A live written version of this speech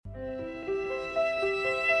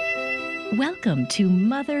Welcome to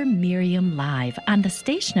Mother Miriam Live on the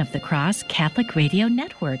Station of the Cross Catholic Radio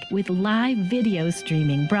Network with live video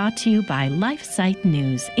streaming brought to you by LifeSite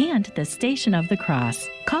News and the Station of the Cross.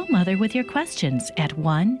 Call Mother with your questions at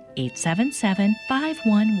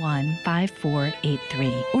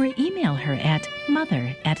 1-877-511-5483 or email her at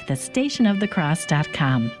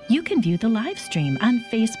mother@thestationofthecross.com. You can view the live stream on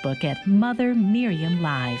Facebook at Mother Miriam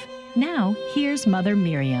Live. Now, here's Mother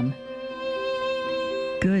Miriam.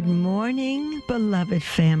 Good morning, beloved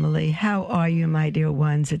family. How are you, my dear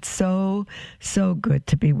ones? It's so good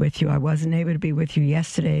to be with you. I wasn't able to be with you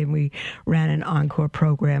yesterday, and we ran an encore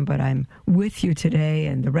program, but I'm with you today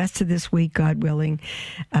and the rest of this week, God willing,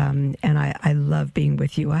 and I love being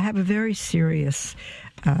with you. I have a very serious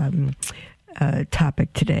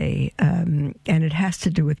topic today, and it has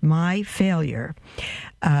to do with my failure.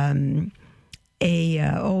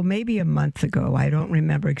 Maybe a month ago, I don't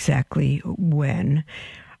remember exactly when,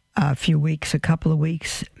 a couple of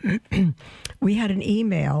weeks, we had an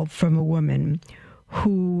email from a woman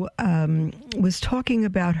who was talking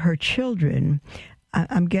about her children.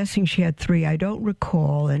 I'm guessing she had 3. I don't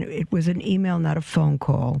recall, and it was an email, not a phone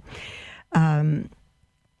call.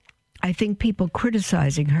 I think people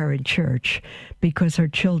criticizing her in church because her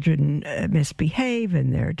children misbehave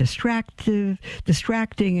and they're distracting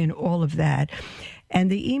and all of that. And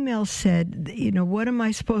the email said, what am I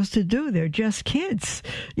supposed to do? They're just kids.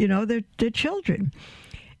 They're children.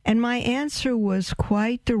 And my answer was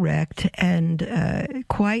quite direct and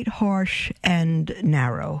quite harsh and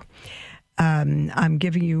narrow. I'm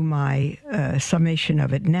giving you my summation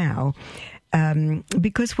of it now.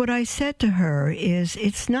 Because what I said to her is,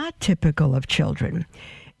 it's not typical of children.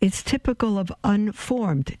 It's typical of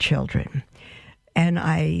unformed children. And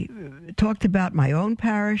I talked about my own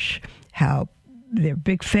parish, how there are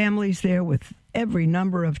big families there with every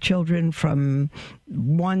number of children from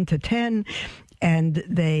 1 to 10, and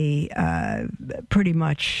they pretty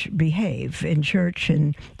much behave in church,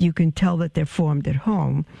 and you can tell that they're formed at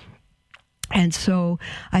home. And so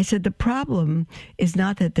I said, the problem is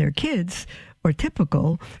not that they're kids or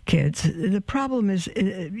typical kids. The problem is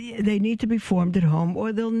they need to be formed at home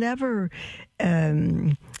or they'll never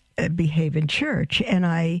behave in church. And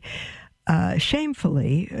I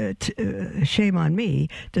shamefully, shame on me,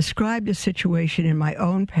 described a situation in my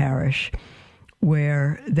own parish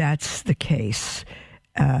where that's the case.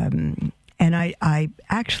 And I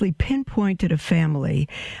actually pinpointed a family.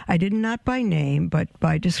 I did not by name, but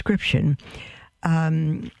by description.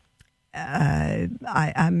 I'm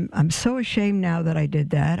so ashamed now that I did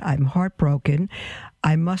that. I'm heartbroken.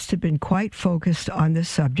 I must have been quite focused on this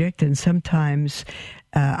subject, and sometimes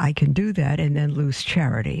I can do that and then lose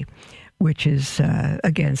charity, which is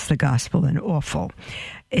against the gospel and awful.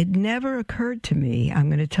 It never occurred to me, I'm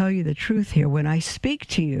going to tell you the truth here, when I speak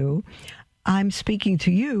to you, I'm speaking to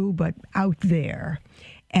you, but out there.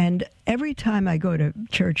 And every time I go to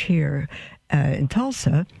church here in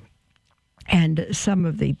Tulsa, and some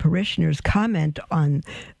of the parishioners comment on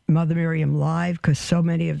Mother Miriam Live, because so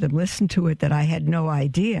many of them listen to it that I had no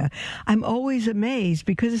idea, I'm always amazed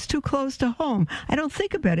because it's too close to home. I don't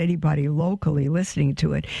think about anybody locally listening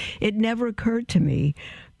to it. It never occurred to me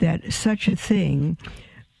that such a thing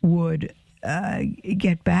would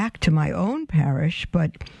get back to my own parish,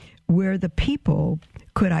 but where the people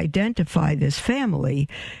could identify this family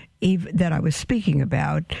that I was speaking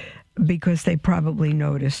about, because they probably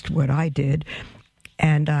noticed what I did.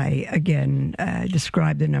 And I, again,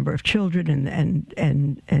 described the number of children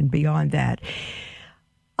and beyond that.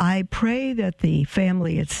 I pray that the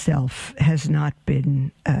family itself has not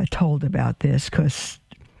been told about this, because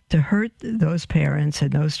to hurt those parents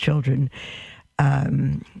and those children,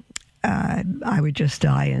 I would just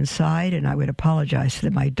die inside, and I would apologize to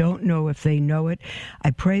them. I don't know if they know it. I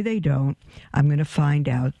pray they don't. I'm going to find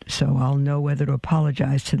out, so I'll know whether to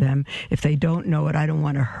apologize to them. If they don't know it, I don't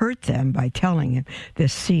want to hurt them by telling them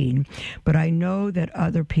this scene. But I know that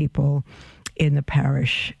other people in the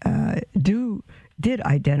parish did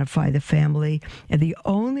identify the family, and the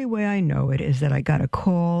only way I know it is that I got a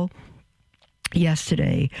call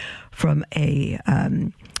yesterday from a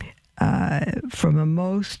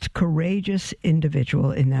most courageous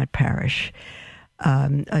individual in that parish,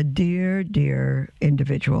 a dear, dear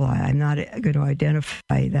individual. I'm not going to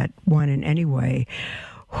identify that one in any way,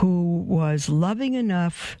 who was loving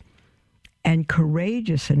enough and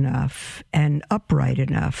courageous enough and upright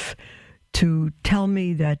enough to tell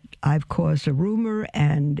me that I've caused a rumor,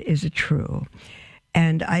 and is it true?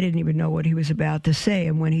 And I didn't even know what he was about to say.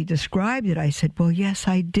 And when he described it, I said, well, yes,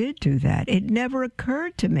 I did do that. It never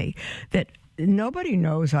occurred to me that nobody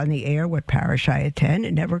knows on the air what parish I attend.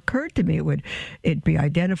 It never occurred to me it'd be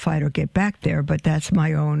identified or get back there, but that's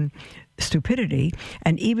my own stupidity.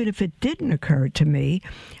 And even if it didn't occur to me,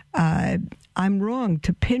 I'm wrong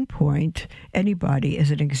to pinpoint anybody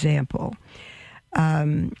as an example.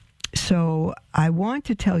 So I want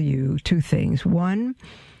to tell you two things. One,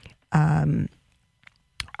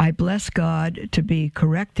 I bless God to be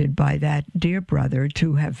corrected by that dear brother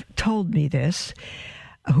to have told me this,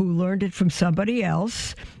 who learned it from somebody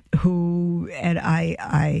else, and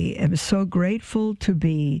I am so grateful to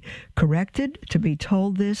be corrected, to be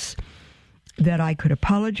told this, that I could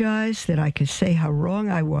apologize, that I could say how wrong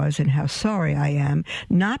I was and how sorry I am,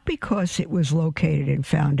 not because it was located and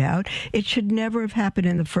found out. It should never have happened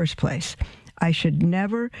in the first place. I should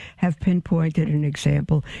never have pinpointed an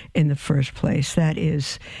example in the first place. That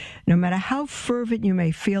is, no matter how fervent you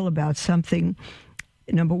may feel about something,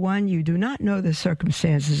 number one, you do not know the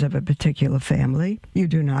circumstances of a particular family. You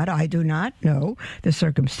do not. I do not know the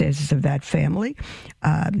circumstances of that family.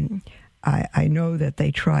 I know that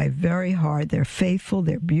they try very hard. They're faithful.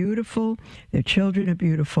 They're beautiful. Their children are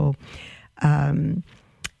beautiful. And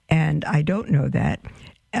I don't know that.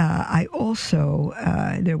 I also,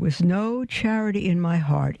 there was no charity in my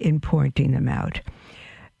heart in pointing them out.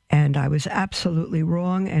 And I was absolutely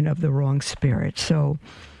wrong and of the wrong spirit. So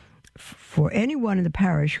for anyone in the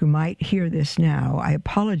parish who might hear this now, I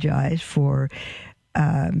apologize for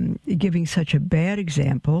giving such a bad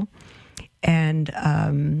example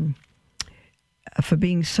and for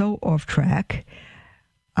being so off track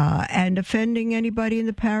and offending anybody in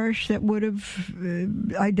the parish that would have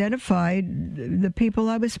identified the people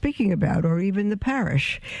I was speaking about, or even the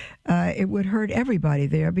parish. It would hurt everybody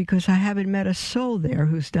there, because I haven't met a soul there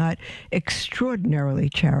who's not extraordinarily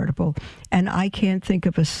charitable, and I can't think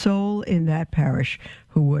of a soul in that parish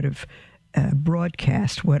who would have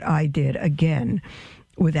broadcast what I did, again,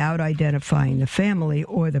 without identifying the family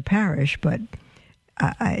or the parish. But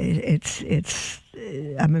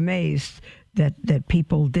I'm amazed that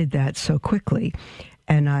people did that so quickly,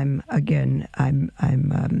 and I'm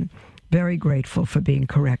very grateful for being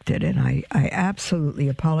corrected, and I absolutely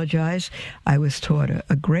apologize. I was taught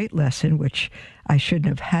a great lesson, which I shouldn't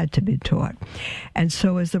have had to be taught. And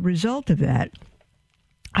so as a result of that,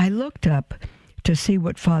 I looked up to see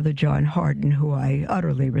what Father John Hardon, who I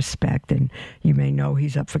utterly respect, and you may know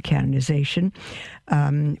he's up for canonization,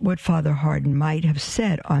 what Father Hardon might have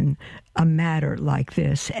said on a matter like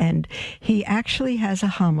this. And he actually has a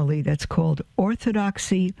homily that's called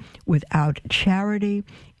 "Orthodoxy Without Charity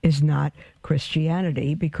is Not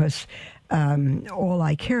Christianity," because all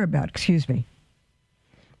I care about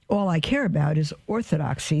is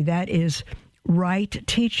orthodoxy. That is right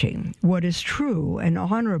teaching, what is true and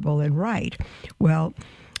honorable and right. Well,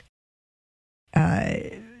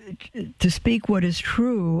 to speak what is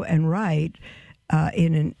true and right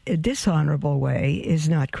in a dishonorable way is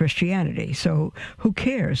not Christianity. So who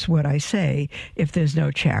cares what I say if there's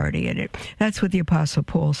no charity in it? That's what the Apostle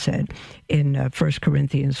Paul said in 1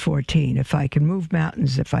 Corinthians 14. If I can move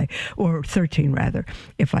mountains, or 13 rather,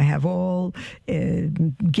 if I have all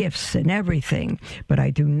gifts and everything, but I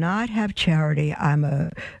do not have charity, I'm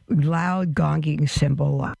a loud gonging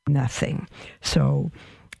cymbal, I'm nothing. So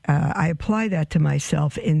I apply that to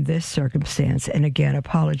myself in this circumstance, and again,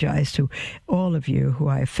 apologize to all of you who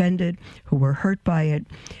I offended, who were hurt by it,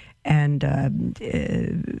 and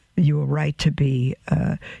you were right to be,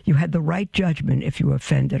 you had the right judgment if you were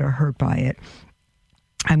offended or hurt by it.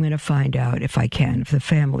 I'm going to find out, if I can, if the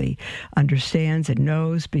family understands and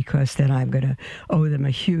knows, because then I'm going to owe them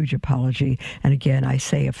a huge apology. And again, I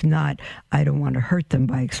say, if not, I don't want to hurt them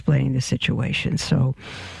by explaining the situation. So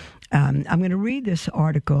I'm going to read this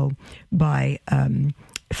article by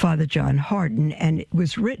Father John Hardon, and it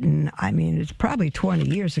was written, it's probably 20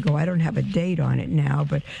 years ago. I don't have a date on it now,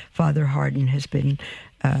 but Father Hardon has been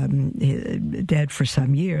dead for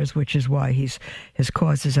some years, which is why his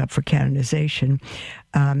cause is up for canonization.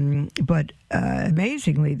 But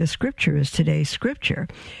amazingly, the scripture is today's scripture.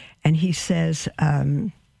 And he says,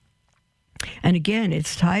 and again,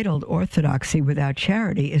 it's titled "Orthodoxy Without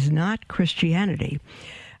Charity is Not Christianity."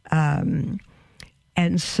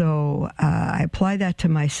 And so I apply that to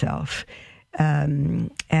myself.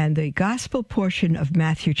 And the gospel portion of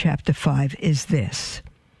Matthew chapter 5 is this.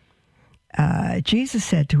 Jesus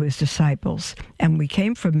said to his disciples, and we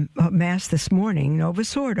came from Mass this morning,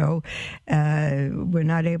 Novus Ordo. We're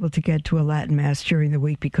not able to get to a Latin Mass during the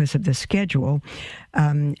week because of the schedule.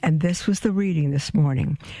 And this was the reading this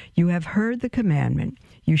morning. "You have heard the commandment,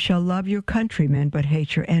 you shall love your countrymen but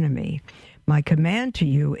hate your enemy. My command to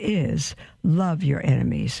you is, love your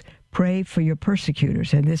enemies. Pray for your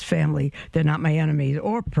persecutors. And this family, they're not my enemies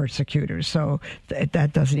or persecutors, so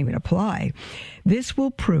that doesn't even apply. This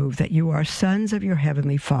will prove that you are sons of your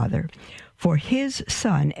heavenly Father. For his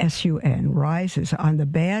sun, S-U-N, rises on the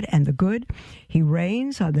bad and the good. He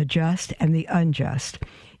reigns on the just and the unjust.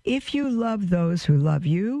 If you love those who love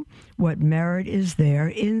you, what merit is there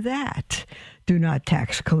in that? Do not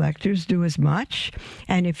tax collectors do as much?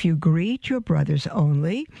 And if you greet your brothers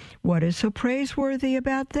only, what is so praiseworthy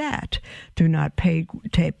about that? Do not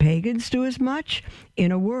pagans do as much?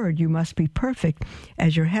 In a word, you must be perfect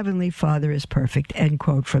as your heavenly Father is perfect. End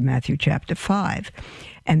quote from Matthew chapter 5.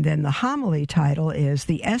 And then the homily title is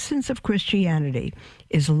The Essence of Christianity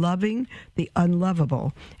is Loving the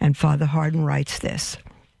Unlovable. And Father Hardin writes this.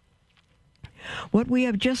 What we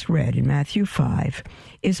have just read in Matthew 5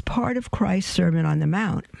 is part of Christ's Sermon on the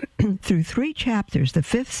Mount. Through 3 chapters, the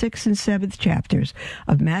 5th, 6th, and 7th chapters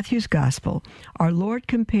of Matthew's Gospel, our Lord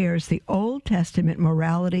compares the Old Testament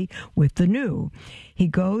morality with the New. He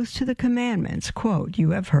goes to the commandments, quote,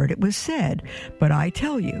 you have heard it was said, but I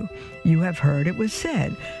tell you. You have heard it was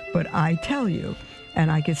said, but I tell you.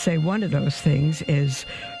 And I could say one of those things is,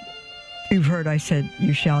 you've heard I said,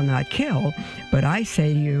 you shall not kill, but I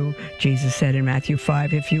say to you, Jesus said in Matthew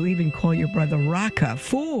 5, if you even call your brother Raka,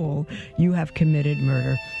 fool, you have committed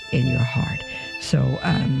murder in your heart. So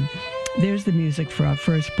there's the music for our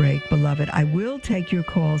first break, beloved. I will take your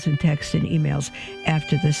calls and texts and emails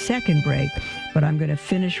after the second break, but I'm going to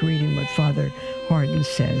finish reading what Father Hardin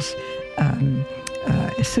says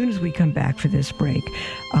as soon as we come back for this break.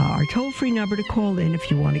 Our toll-free number to call in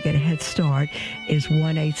if you want to get a head start is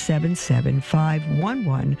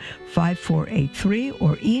 1-877-511-5483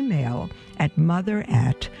 or email at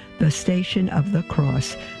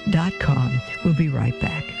mother@thestationofthecross.com. We'll be right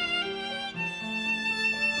back.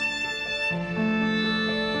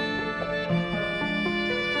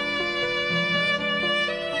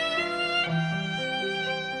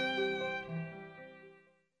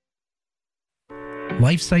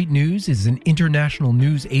 LifeSite News is an international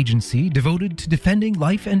news agency devoted to defending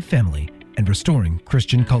life and family and restoring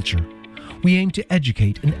Christian culture. We aim to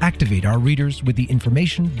educate and activate our readers with the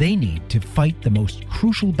information they need to fight the most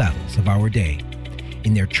crucial battles of our day,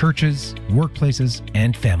 in their churches, workplaces,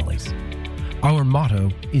 and families. Our motto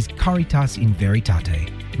is Caritas in Veritate,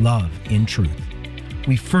 love in truth.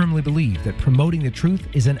 We firmly believe that promoting the truth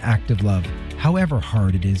is an act of love, however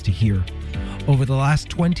hard it is to hear. Over the last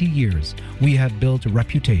 20 years, we have built a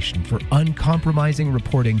reputation for uncompromising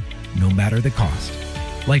reporting, no matter the cost.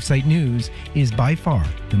 LifeSite News is by far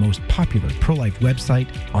the most popular pro-life website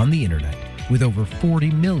on the internet, with over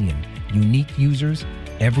 40 million unique users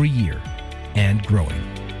every year and growing.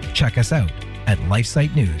 Check us out at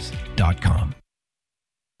lifesitenews.com.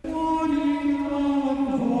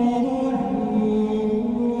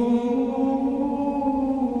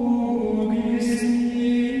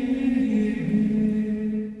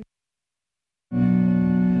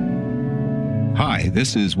 Hi,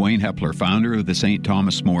 this is Wayne Hepler, founder of the St.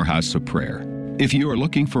 Thomas More House of Prayer. If you are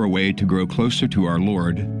looking for a way to grow closer to our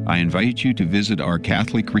Lord, I invite you to visit our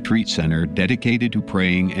Catholic Retreat Center dedicated to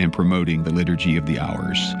praying and promoting the Liturgy of the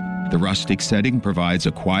Hours. The rustic setting provides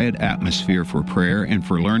a quiet atmosphere for prayer and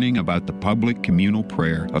for learning about the public communal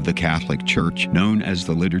prayer of the Catholic Church, known as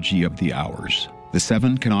the Liturgy of the Hours. The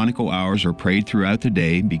 7 canonical hours are prayed throughout the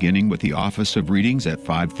day, beginning with the office of readings at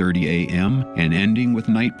 5:30 a.m. and ending with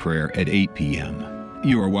night prayer at 8 p.m.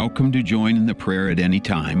 You are welcome to join in the prayer at any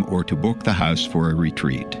time or to book the house for a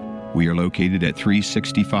retreat. We are located at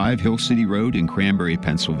 365 Hill City Road in Cranberry,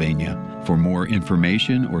 Pennsylvania. For more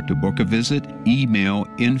information or to book a visit, email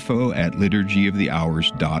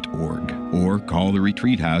info@liturgyofthehours.org or call the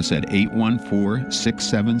Retreat House at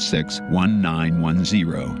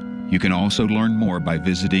 814-676-1910. You can also learn more by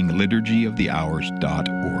visiting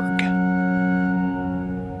liturgyofthehours.org.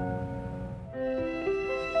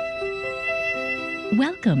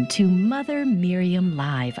 Welcome to Mother Miriam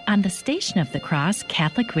Live on the Station of the Cross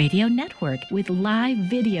Catholic Radio Network with live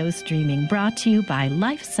video streaming brought to you by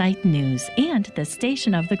LifeSite News and the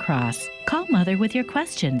Station of the Cross. Call Mother with your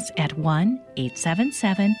questions at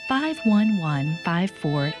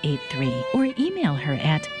 1-877-511-5483 or email her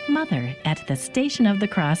at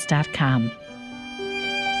mother@thestationofthecross.com.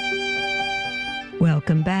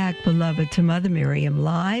 Welcome back, beloved, to Mother Miriam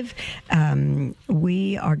Live.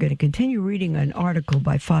 We are going to continue reading an article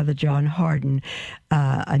by Father John Hardin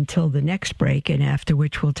until the next break, and after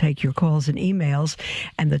which we'll take your calls and emails.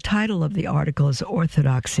 And the title of the article is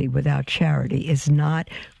Orthodoxy Without Charity is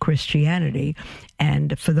Not Christianity.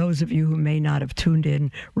 And for those of you who may not have tuned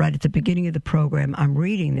in right at the beginning of the program, I'm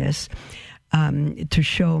reading this. to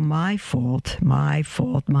show my fault, my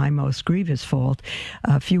most grievous fault,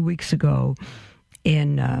 a few weeks ago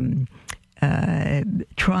in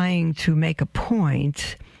trying to make a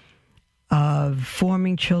point of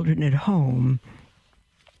forming children at home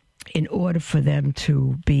in order for them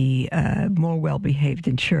to be more well-behaved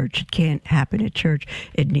in church. It can't happen at church.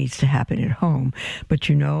 It needs to happen at home. But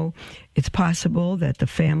it's possible that the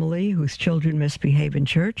family whose children misbehave in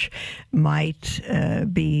church might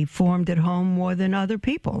be formed at home more than other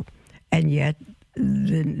people. And yet,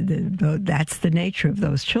 that's the nature of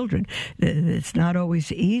those children. It's not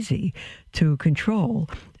always easy to control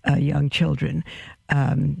young children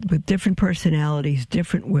with different personalities,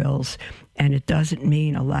 different wills, and it doesn't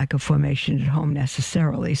mean a lack of formation at home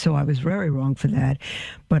necessarily. So I was very wrong for that,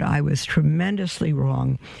 but I was tremendously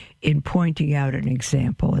wrong in pointing out an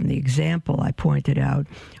example. And the example I pointed out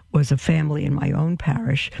was a family in my own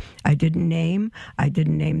parish. I didn't name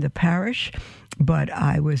the parish, but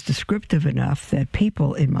I was descriptive enough that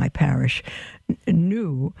people in my parish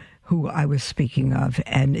knew who I was speaking of,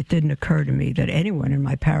 and it didn't occur to me that anyone in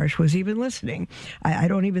my parish was even listening. I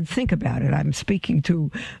don't even think about it. I'm speaking to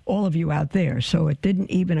all of you out there, so it didn't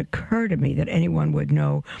even occur to me that anyone would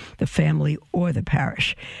know the family or the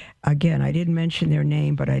parish. Again, I didn't mention their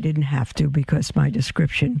name, but I didn't have to because my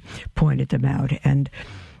description pointed them out. And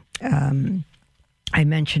I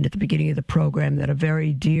mentioned at the beginning of the program that a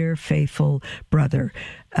very dear, faithful brother,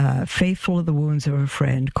 faithful of the wounds of a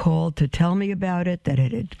friend, called to tell me about it, that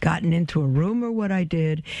it had gotten into a rumor what I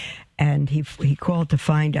did, and he called to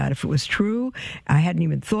find out if it was true. I hadn't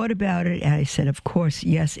even thought about it, and I said, of course,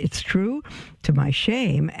 yes, it's true, to my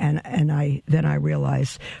shame, and then I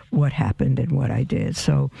realized what happened and what I did.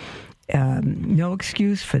 So no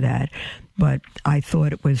excuse for that. But I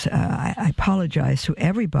thought it was, I apologize to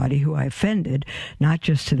everybody who I offended, not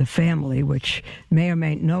just to the family, which may or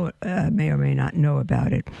may not know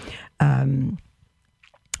about it.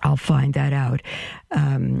 I'll find that out.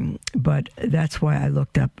 But that's why I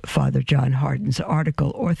looked up Father John Hardin's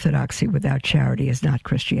article, Orthodoxy Without Charity is Not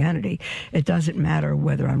Christianity. It doesn't matter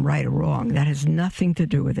whether I'm right or wrong. That has nothing to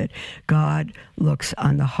do with it. God looks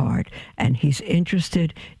on the heart, and he's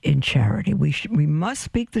interested in charity. We must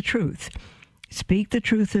speak the truth. Speak the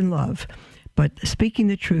truth in love. But speaking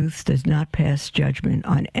the truth does not pass judgment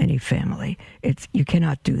on any family. You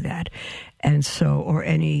cannot do that. And so, or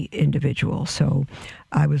any individual. So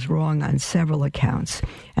I was wrong on several accounts.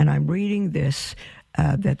 And I'm reading this,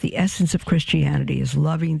 that the essence of Christianity is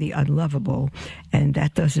loving the unlovable. And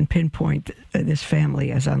that doesn't pinpoint this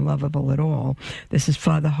family as unlovable at all. This is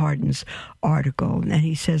Father Hardin's article. And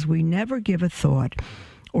he says, we never give a thought,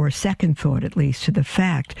 or a second thought at least, to the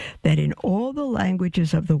fact that in all the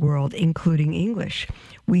languages of the world, including English,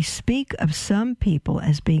 we speak of some people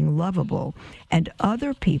as being lovable and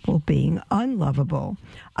other people being unlovable.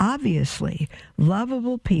 Obviously,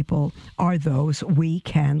 lovable people are those we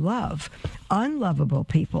can love. Unlovable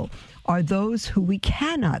people are those who we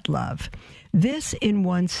cannot love. This, in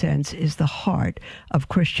one sense, is the heart of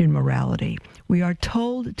Christian morality. We are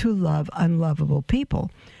told to love unlovable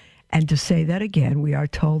people. And to say that again, we are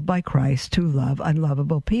told by Christ to love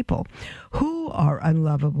unlovable people. Who are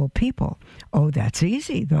unlovable people? Oh, that's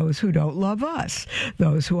easy. Those who don't love us.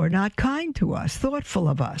 Those who are not kind to us, thoughtful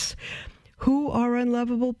of us. Who are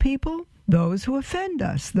unlovable people? Those who offend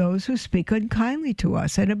us. Those who speak unkindly to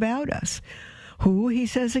us and about us. Who, he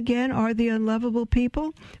says again, are the unlovable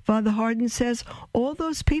people? Father Hardin says, all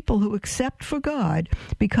those people who accept for God,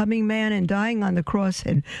 becoming man and dying on the cross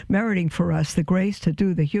and meriting for us the grace to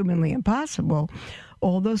do the humanly impossible,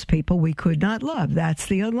 all those people we could not love. That's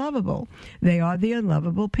the unlovable. They are the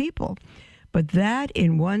unlovable people. But that,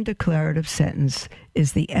 in one declarative sentence,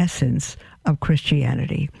 is the essence of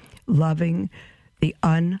Christianity, loving the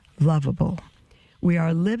unlovable. We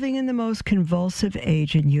are living in the most convulsive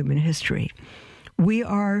age in human history. We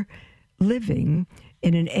are living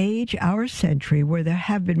in an age, our century, where there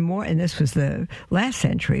have been more, and this was the last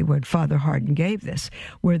century when Father Hardin gave this,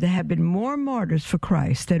 where there have been more martyrs for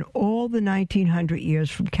Christ than all the 1900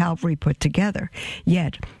 years from Calvary put together.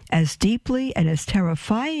 Yet, as deeply and as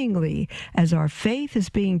terrifyingly as our faith is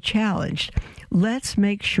being challenged, let's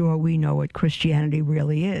make sure we know what Christianity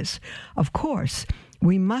really is. Of course,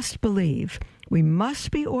 we must believe. We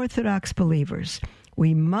must be Orthodox believers.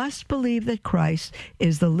 We must believe that Christ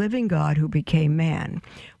is the living God who became man.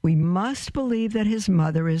 We must believe that his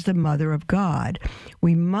mother is the mother of God.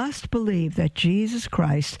 We must believe that Jesus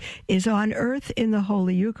Christ is on earth in the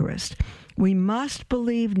Holy Eucharist. We must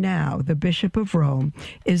believe now the Bishop of Rome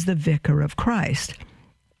is the vicar of Christ.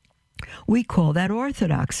 We call that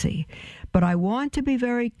orthodoxy. But I want to be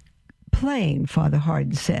very plain, Father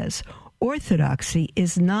Hardin says. orthodoxy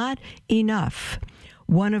is not enough.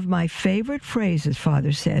 One of my favorite phrases,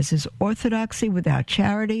 Father says, is orthodoxy without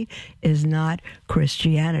charity is not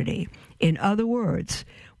Christianity. In other words,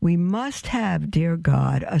 we must have, dear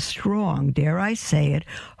God, a strong, dare I say it,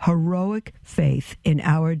 heroic faith in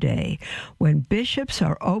our day. When bishops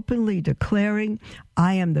are openly declaring,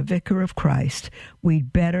 I am the vicar of Christ,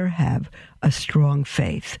 we'd better have a strong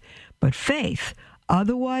faith. But faith,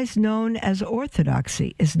 otherwise known as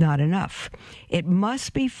orthodoxy, is not enough. It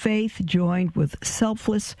must be faith joined with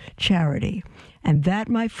selfless charity. And that,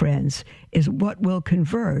 my friends, is what will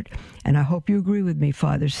convert, and I hope you agree with me,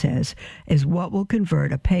 Father says, is what will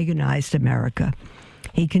convert a paganized America.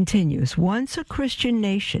 He continues, once a Christian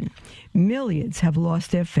nation, millions have lost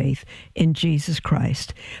their faith in Jesus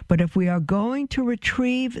Christ. But if we are going to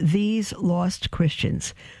retrieve these lost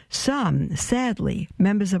Christians, some, sadly,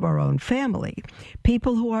 members of our own family,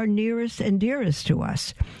 people who are nearest and dearest to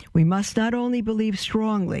us, we must not only believe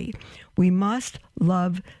strongly, we must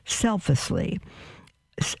love selflessly,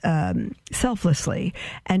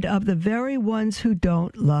 and of the very ones who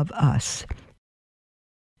don't love us.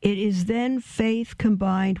 It is then faith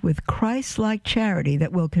combined with Christ-like charity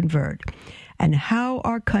that will convert. And how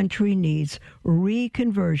our country needs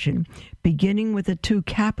reconversion, beginning with the two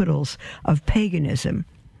capitals of paganism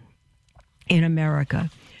in America.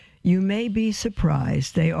 You may be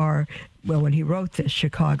surprised. They are, well, when he wrote this,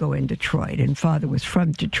 Chicago and Detroit, and Father was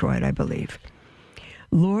from Detroit, I believe.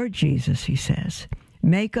 Lord Jesus, he says,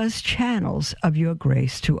 make us channels of your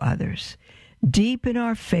grace to others. Deepen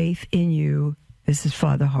our faith in you. This is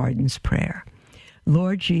Father Hardin's prayer.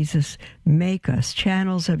 Lord Jesus, make us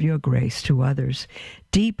channels of your grace to others.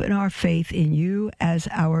 Deepen our faith in you as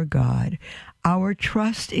our God, our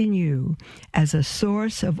trust in you as a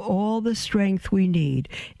source of all the strength we need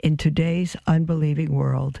in today's unbelieving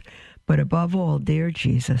world. But above all, dear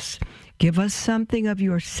Jesus, give us something of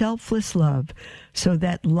your selfless love so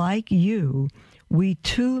that, like you, we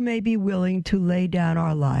too may be willing to lay down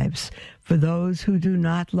our lives for those who do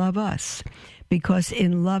not love us. Because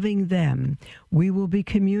in loving them, we will be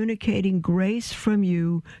communicating grace from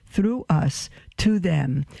you through us to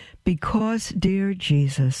them. Because, dear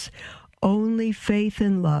Jesus, only faith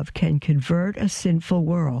and love can convert a sinful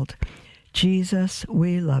world. Jesus,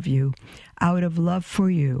 we love you. Out of love for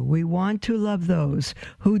you, we want to love those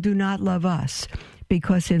who do not love us.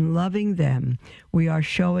 Because in loving them, we are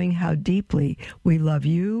showing how deeply we love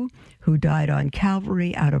you, who died on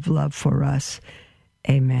Calvary out of love for us.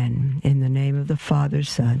 Amen. In the name of the Father,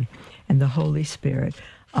 Son, and the Holy Spirit.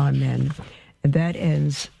 Amen. And that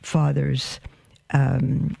ends Father's,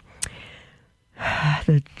 the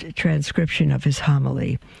transcription of his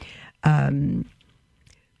homily.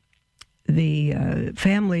 The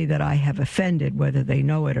family that I have offended, whether they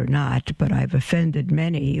know it or not, but I've offended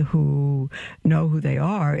many who know who they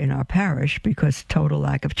are in our parish because total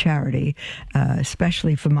lack of charity,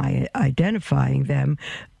 especially for my identifying them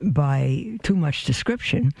by too much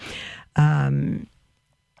description. I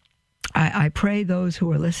pray those who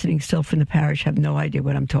are listening still from the parish have no idea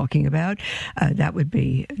what I'm talking about. That would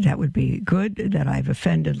be good, that I've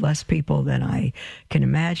offended less people than I can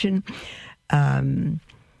imagine.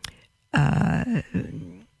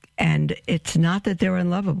 And it's not that they're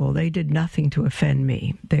unlovable. They did nothing to offend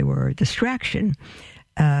me. They were a distraction.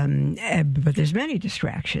 But there's many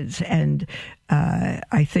distractions. And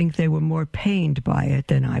I think they were more pained by it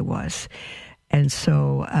than I was. And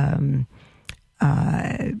so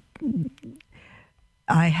I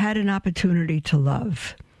had an opportunity to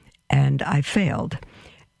love, and I failed.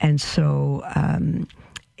 And so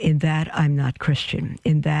in that, I'm not Christian.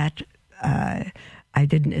 In that, I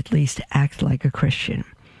didn't at least act like a Christian.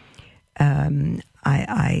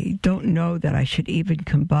 I don't know that I should even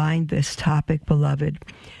combine this topic, beloved,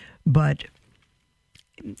 but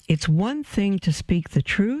it's one thing to speak the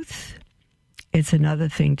truth. It's another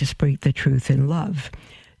thing to speak the truth in love.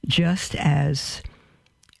 Just as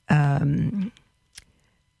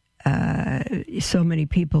so many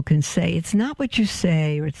people can say, it's not what you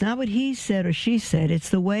say, or it's not what he said or she said, it's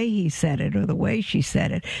the way he said it or the way she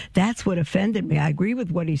said it. That's what offended me. I agree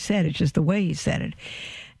with what he said, it's just the way he said it.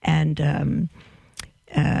 And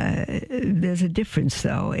there's a difference,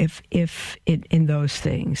 though, if in those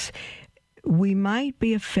things. We might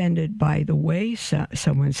be offended by the way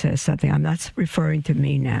someone says something. I'm not referring to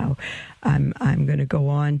me now. I'm going to go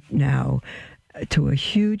on now to a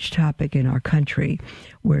huge topic in our country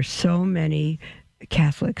where so many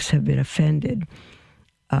Catholics have been offended,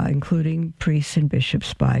 including priests and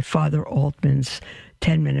bishops, by Father Altman's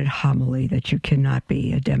 10-minute homily that you cannot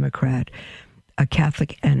be a Democrat, a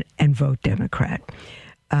Catholic, and vote Democrat.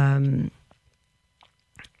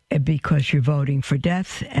 because you're voting for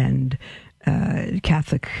death, and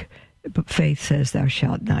Catholic faith says thou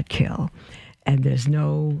shalt not kill. And there's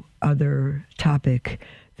no other topic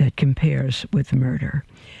that compares with murder.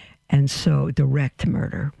 And so direct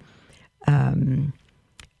murder.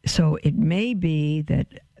 So it may be that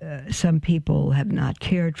some people have not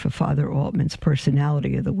cared for Father Altman's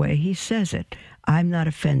personality or the way he says it. I'm not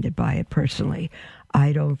offended by it personally.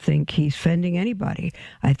 I don't think he's offending anybody.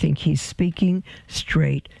 I think he's speaking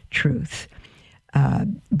straight truth.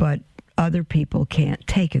 But other people can't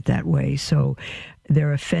take it that way, so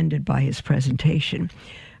they're offended by his presentation.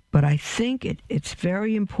 But I think it's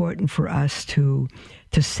very important for us to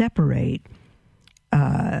separate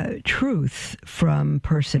truth from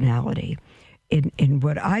personality. In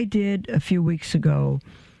what I did a few weeks ago,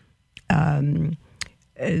 there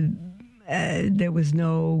was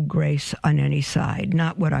no grace on any side.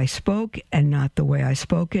 Not what I spoke, and not the way I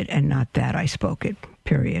spoke it, and not that I spoke it,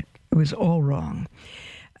 period. It was all wrong.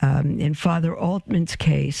 In Father Altman's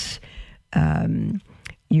case,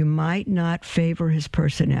 you might not favor his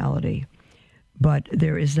personality, but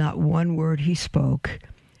there is not one word he spoke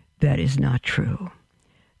that is not true.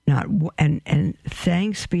 And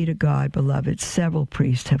thanks be to God, beloved, several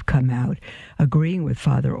priests have come out agreeing with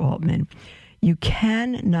Father Altman. You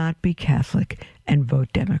cannot be Catholic and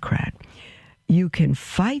vote Democrat. You can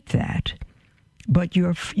fight that, but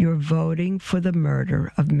you're voting for the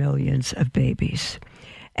murder of millions of babies.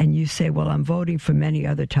 And you say, well, I'm voting for many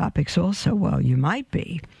other topics also. Well, you might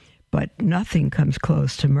be, but nothing comes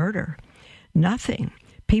close to murder. Nothing.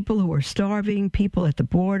 People who are starving, people at the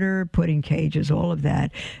border, putting cages, all of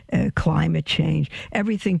that, climate change,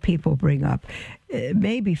 everything people bring up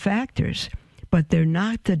may be factors, but they're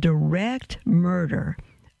not the direct murder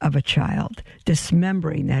of a child,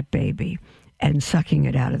 dismembering that baby and sucking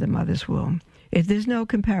it out of the mother's womb. There's no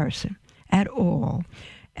comparison at all.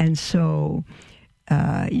 And so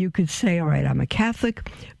you could say, all right, I'm a Catholic,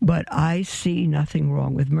 but I see nothing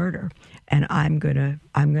wrong with murder, and I'm gonna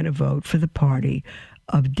vote for the party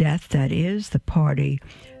of death, that is the party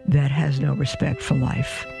that has no respect for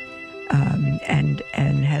life, and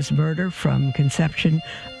has murder from conception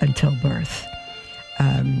until birth.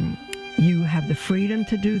 You have the freedom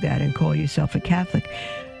to do that and call yourself a Catholic,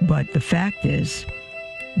 but the fact is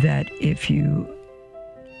that if you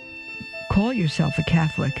call yourself a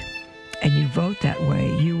Catholic and you vote that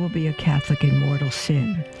way, you will be a Catholic in mortal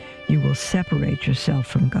sin. You will separate yourself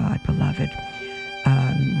from God, beloved.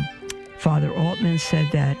 Father Altman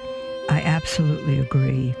said that. I absolutely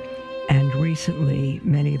agree. And recently,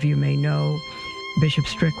 many of you may know, Bishop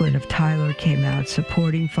Strickland of Tyler came out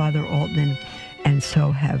supporting Father Altman, and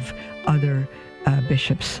so have other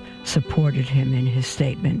bishops supported him in his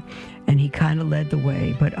statement. And he kind of led the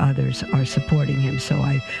way, but others are supporting him. So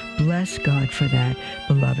I bless God for that,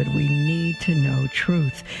 beloved. We need to know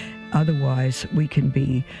truth. Otherwise,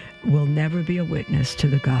 we'll never be a witness to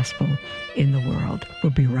the gospel in the world.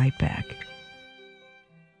 We'll be right back.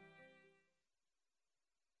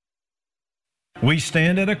 We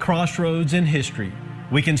stand at a crossroads in history.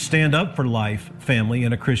 We can stand up for life, family,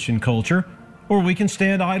 and a Christian culture, or we can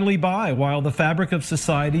stand idly by while the fabric of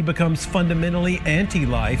society becomes fundamentally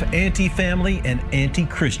anti-life, anti-family, and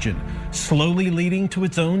anti-Christian, slowly leading to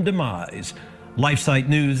its own demise. LifeSite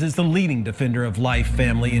News is the leading defender of life,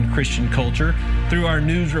 family, and Christian culture. Through our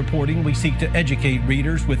news reporting, we seek to educate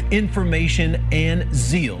readers with information and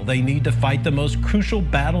zeal they need to fight the most crucial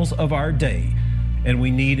battles of our day. And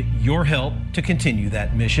we need your help to continue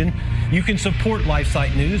that mission. You can support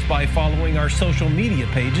LifeSite News by following our social media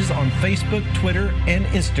pages on Facebook, Twitter, and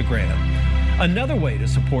Instagram. Another way to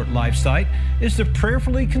support LifeSite is to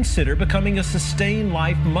prayerfully consider becoming a Sustain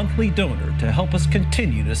Life monthly donor to help us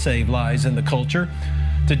continue to save lives in the culture.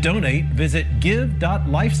 To donate, visit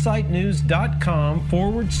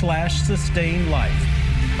give.lifesitenews.com/sustain life.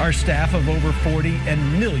 Our staff of over 40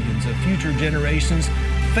 and millions of future generations,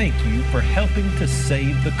 thank you for helping to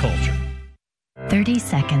save the culture. 30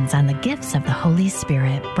 seconds on the gifts of the Holy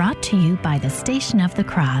Spirit, brought to you by the Station of the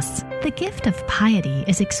Cross. The gift of piety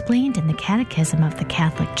is explained in the Catechism of the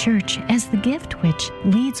Catholic Church as the gift which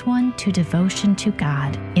leads one to devotion to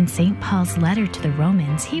God. In St. Paul's letter to the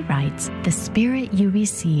Romans, he writes, "The Spirit you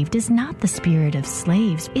received is not the spirit of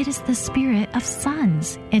slaves, it is the spirit of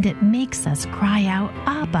sons, and it makes us cry out,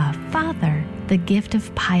 Abba, Father." The gift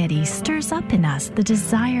of piety stirs up in us the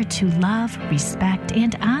desire to love, respect,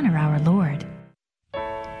 and honor our Lord.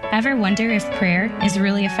 Ever wonder if prayer is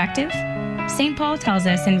really effective? St. Paul tells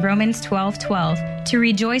us in Romans 12:12 to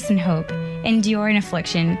rejoice in hope, endure in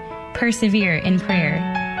affliction, persevere in prayer.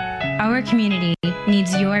 Our community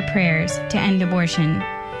needs your prayers to end abortion.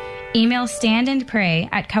 Email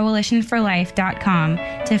standandpray@coalitionforlife.com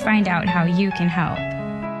to find out how you can help.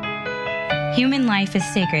 Human life is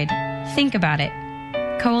sacred. Think about it.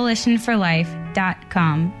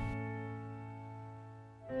 coalitionforlife.com.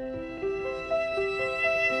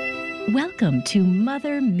 Welcome to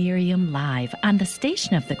Mother Miriam Live on the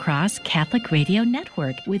Station of the Cross Catholic Radio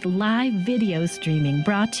Network with live video streaming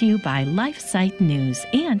brought to you by LifeSite News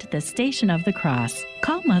and the Station of the Cross.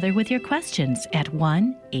 Call Mother with your questions at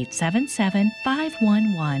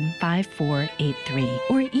 1-877-511-5483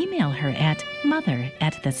 or email her at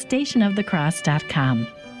mother@thestationofthecross.com.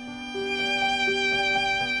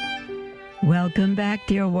 Welcome back,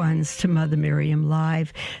 dear ones, to Mother Miriam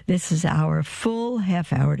Live. This is our full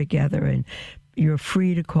half hour together, and you're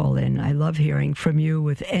free to call in. I love hearing from you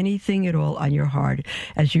with anything at all on your heart.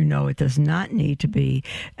 As you know, it does not need to be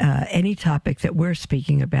any topic that we're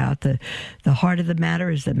speaking about. The heart of the matter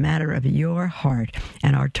is the matter of your heart.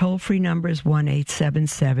 And our toll-free number is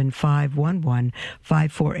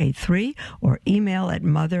 1-877-511-5483 or email at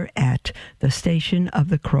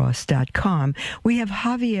mother@thestationofthecross.com. We have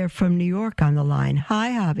Javier from New York on the line.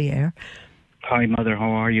 Hi, Javier. Hi, Mother.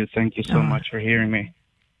 How are you? Thank you so much for hearing me.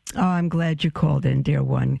 Oh, I'm glad you called in, dear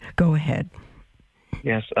one. Go ahead.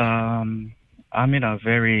 Yes, I'm in a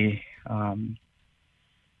very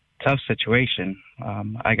tough situation.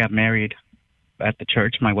 I got married at the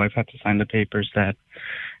church. My wife had to sign the papers that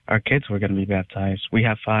our kids were going to be baptized. We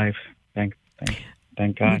have 5. Thank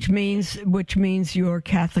God. Which means you're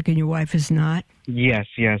Catholic and your wife is not? Yes.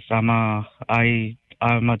 I'm a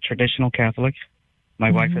traditional Catholic.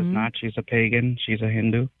 My wife is not. She's a pagan. She's a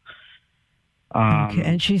Hindu. Okay,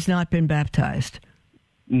 and she's not been baptized?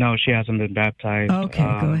 No, she hasn't been baptized. Okay,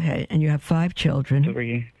 go ahead. And you have 5 children.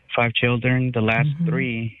 5 children. The last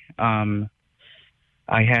 3, I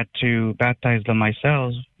had to baptize them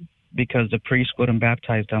myself because the priest wouldn't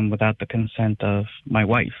baptize them without the consent of my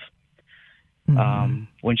wife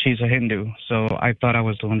when she's a Hindu. So I thought I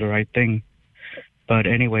was doing the right thing. But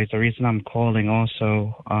anyways, the reason I'm calling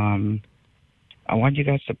also, I want you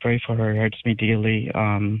guys to pray for her. It hurts me dearly.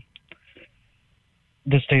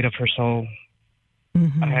 The state of her soul.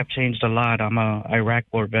 I have changed a lot. I'm a Iraq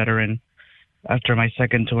War veteran. After my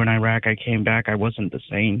second tour in Iraq, I came back. I wasn't the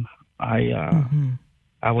same. I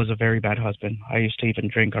was a very bad husband. I used to even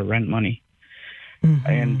drink or rent money.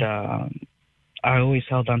 And I always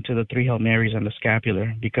held on to the 3 Hail Marys and the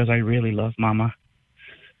scapular because I really love Mama.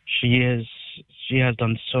 She has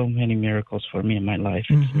done so many miracles for me in my life.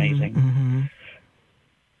 It's amazing.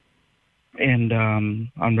 And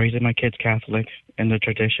I'm raising my kids Catholic in the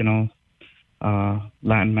traditional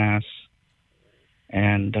Latin Mass.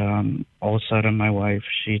 And all of a sudden, my wife,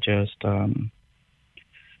 she just,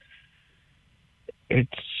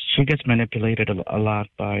 she gets manipulated a lot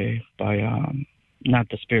by not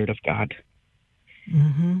the Spirit of God.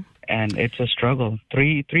 And it's a struggle.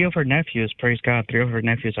 Three of her nephews, praise God, 3 of her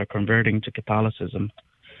nephews are converting to Catholicism.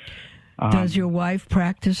 Does your wife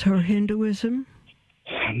practice her Hinduism?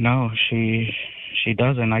 No, she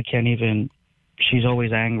doesn't. I can't even. She's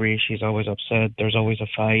always angry. She's always upset. There's always a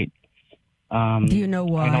fight. Do you know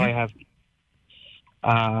why? I know I have.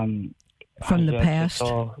 From the past?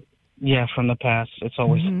 From the past. It's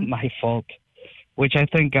always my fault, which I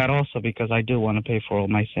thank God also because I do want to pay for all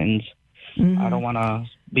my sins. I don't want to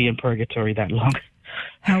be in purgatory that long.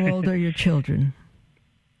 How old are your children?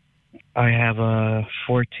 I have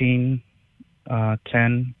 14,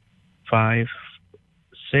 10, 5,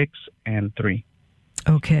 6, and 3.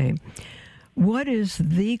 Okay. What is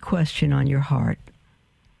the question on your heart?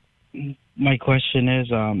 My question is,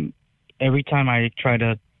 every time I try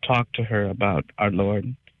to talk to her about our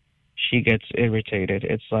Lord, she gets irritated.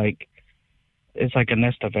 It's like a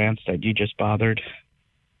nest of ants that you just bothered.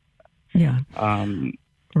 Yeah.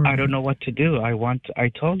 Right. I don't know what to do. I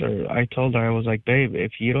told her, I was like, babe,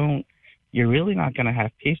 if you don't, you're really not going to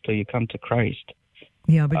have peace till you come to Christ.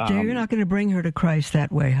 Yeah, but you're not going to bring her to Christ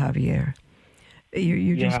that way, Javier.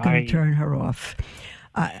 You're just going to turn her off.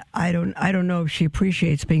 I don't know if she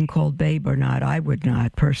appreciates being called babe or not. I would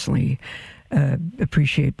not personally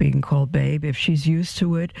appreciate being called babe. If she's used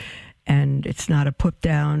to it and it's not a put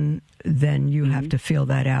down, then you have to feel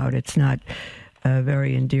that out. It's not a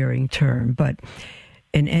very endearing term. But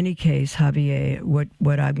in any case, Javier,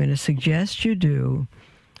 what I'm going to suggest you do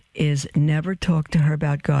is never talk to her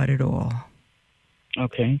about God at all.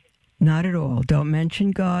 Okay. Not at all. Don't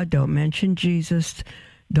mention God. Don't mention Jesus.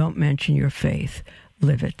 Don't mention your faith.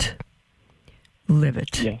 Live it. Live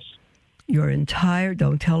it. Yes.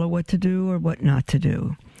 Don't tell her what to do or what not to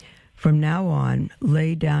do. From now on,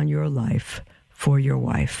 lay down your life for your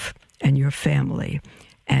wife and your family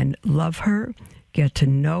and love her, get to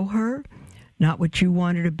know her, not what you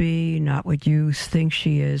want her to be, not what you think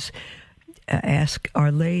she is. Ask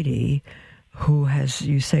Our Lady, who has,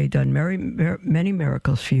 you say, done many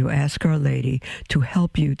miracles for you. Ask Our Lady to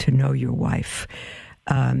help you to know your wife,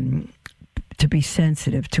 to be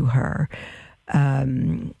sensitive to her,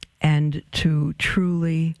 and to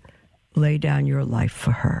truly lay down your life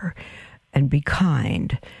for her, and be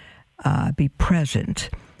kind, be present,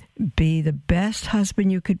 be the best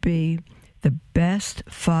husband you could be, the best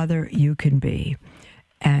father you can be.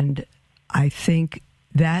 And I think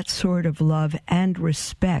that sort of love and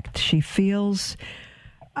respect, she feels,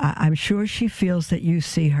 I'm sure she feels that you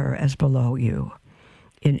see her as below you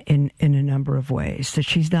in a number of ways, that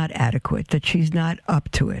she's not adequate, that she's not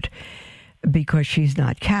up to it because she's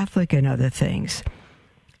not Catholic and other things.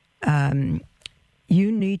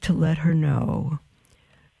 You need to let her know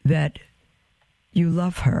that you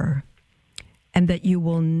love her and that you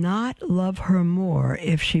will not love her more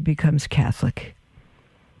if she becomes Catholic.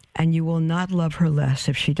 And you will not love her less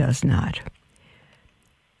if she does not.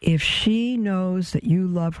 If she knows that you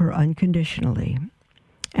love her unconditionally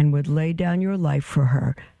and would lay down your life for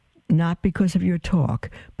her, not because of your talk,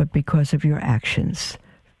 but because of your actions,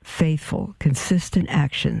 faithful, consistent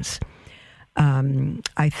actions,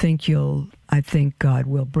 I think God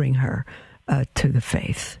will bring her to the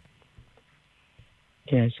faith.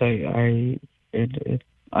 Yes, I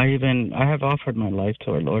have offered my life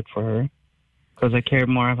to our Lord for her, because I care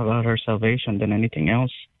more about her salvation than anything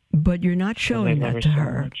else. But you're not showing that to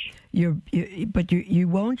her. But you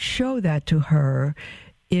won't show that to her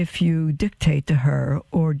if you dictate to her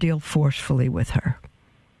or deal forcefully with her.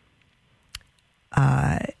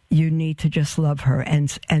 You need to just love her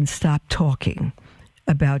and stop talking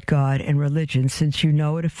about God and religion, since you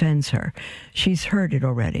know it offends her. She's heard it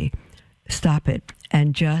already. Stop it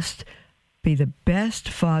and just be the best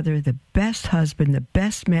father, the best husband, the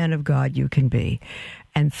best man of God you can be.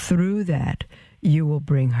 And through that, you will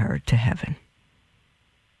bring her to heaven.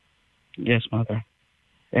 Yes, Mother.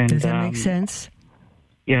 And, does that make sense?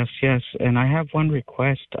 Yes. And I have one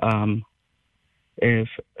request. If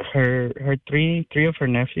her three of her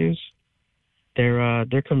nephews,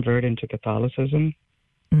 they're converted to Catholicism,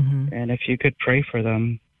 and if you could pray for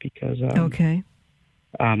them, because okay,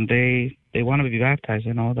 they want to be baptized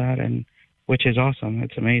and all that, and which is awesome.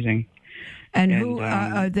 It's amazing. And who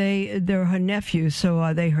are they? They're her nephews. So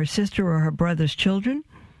are they her sister or her brother's children?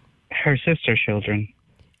 Her sister's children.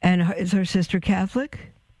 And is her sister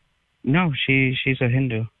Catholic? No, she's a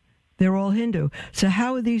Hindu. They're all Hindu. So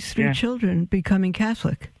how are these three children becoming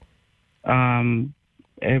Catholic?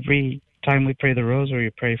 Every time we pray the rosary, we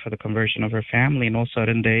pray for the conversion of her family, and all of a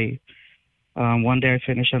sudden one day I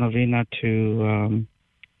finished a novena to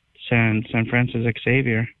Saint Francis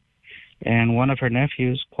Xavier, and one of her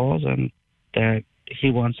nephews calls him that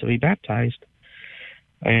he wants to be baptized.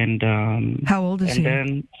 And how old is he? And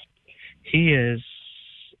then he is,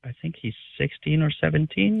 I think he's 16 or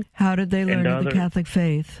 17. How did they learn of the Catholic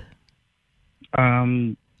faith?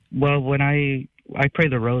 Well, when I pray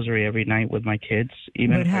the rosary every night with my kids.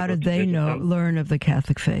 But how did they learn of the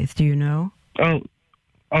Catholic faith? Do you know?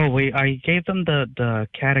 I gave them the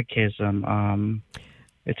catechism.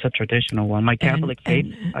 It's a traditional one. My Catholic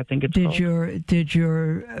faith, I think it's called. Did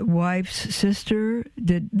your wife's sister,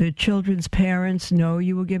 did the children's parents know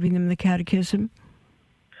you were giving them the catechism?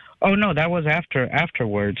 Oh, no, that was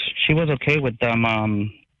afterwards. She was okay with them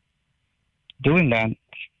doing that.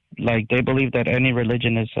 Like, they believe that any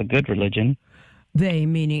religion is a good religion. They,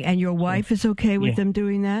 meaning, and your wife is okay with them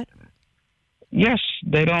doing that? Yes,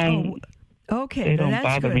 they don't. Okay, they don't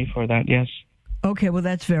bother me for that. Yes. Okay, well,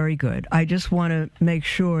 that's very good. I just want to make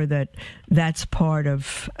sure that that's part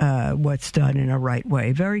of what's done in a right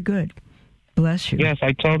way. Very good. Bless you. Yes,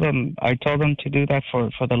 I told them to do that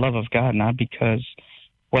for the love of God, not because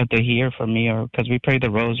what they hear from me, or because we pray the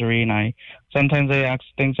rosary, and sometimes they ask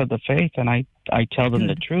things of the faith, and I tell them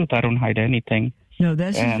the truth. I don't hide anything. No,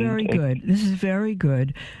 this is very good. This is very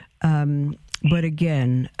good. But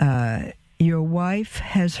again, your wife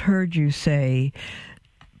has heard you say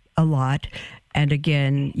a lot. And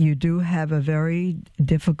again, you do have a very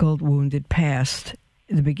difficult, wounded past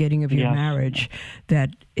at the beginning of your marriage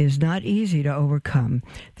that is not easy to overcome.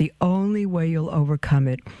 The only way you'll overcome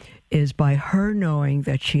it is by her knowing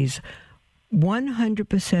that she's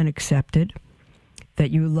 100% accepted,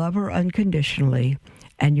 that you love her unconditionally,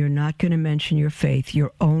 and you're not going to mention your faith.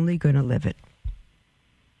 You're only going to live it.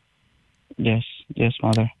 Yes,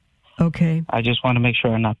 Mother. Okay. I just want to make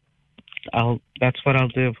sure that's what I'll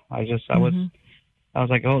do. I was I was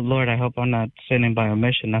like, oh, Lord, I hope I'm not sinning by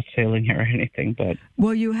omission, not failing her or anything. But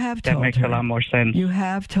well, you have told her. That makes a lot more sense. You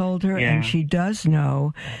have told her, and she does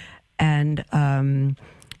know. And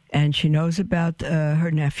she knows about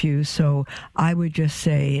her nephews. So I would just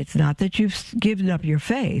say it's not that you've given up your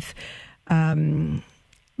faith,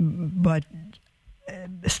 but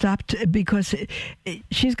stop, because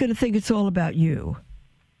she's going to think it's all about you.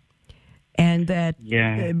 And that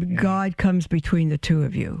God comes between the two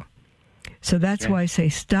of you. So that's why I say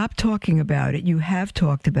stop talking about it. You have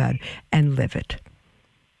talked about it, and live it.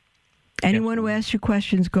 Anyone who asks you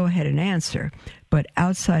questions, go ahead and answer. But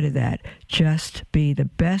outside of that, just be the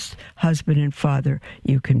best husband and father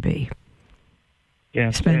you can be.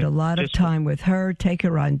 Yes, spend a lot of time with her. Take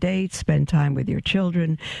her on dates. Spend time with your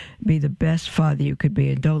children. Be the best father you could be,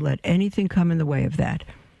 and don't let anything come in the way of that.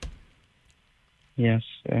 Yes.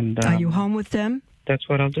 And are you home with them? That's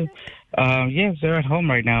what I'll do. Yes, they're at home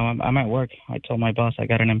right now. I'm at work. I told my boss I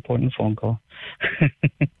got an important phone call.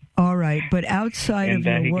 All right, but outside of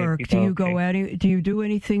your work, do you go out? Do you do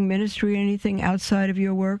anything ministry? Anything outside of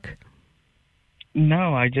your work?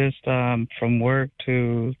 No, I just from work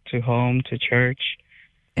to home to church.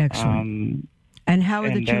 Excellent. And how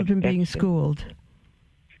are the children being schooled?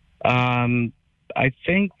 I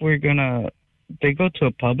think they go to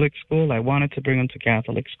a public school. I wanted to bring them to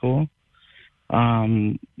Catholic school.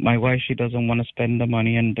 My wife, she doesn't want to spend the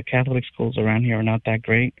money, and the Catholic schools around here are not that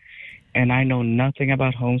great. And I know nothing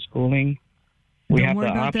about homeschooling. We have the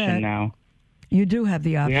option now. You do have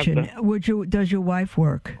the option. Does your wife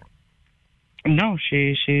work? No,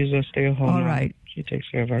 she's a stay-at-home mom. All right. She takes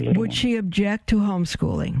care of our little Would she object to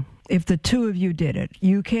homeschooling if the two of you did it?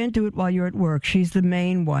 You can't do it while you're at work. She's the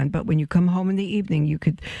main one, but when you come home in the evening, you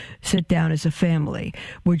could sit down as a family.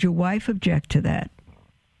 Would your wife object to that?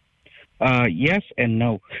 Yes and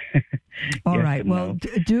no. All right. Well,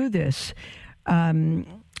 do this. Our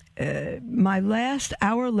last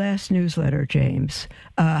newsletter,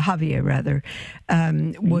 Javier rather,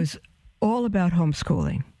 was all about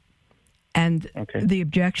homeschooling. And the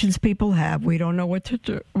objections people have: we don't know what to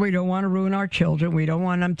do. We don't want to ruin our children. We don't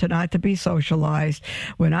want them to be socialized.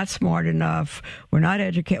 We're not smart enough. We're not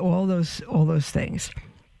educated. All those things.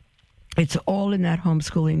 It's all in that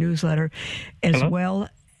homeschooling newsletter, as well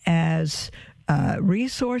as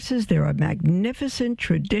resources. There are magnificent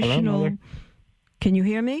traditional. Hello, can you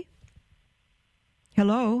hear me?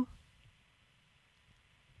 Hello,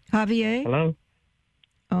 Javier. Hello.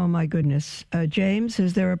 Oh, my goodness. James,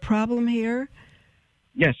 is there a problem here?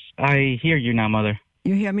 Yes, I hear you now, Mother.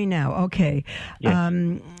 You hear me now? Okay.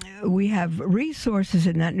 Yes. We have resources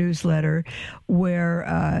in that newsletter where,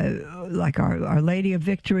 like Our Lady of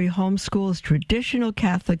Victory homeschools traditional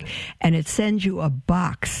Catholic, and it sends you a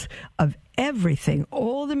box of everything,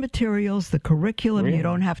 all the materials, the curriculum. Really? You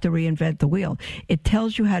don't have to reinvent the wheel. It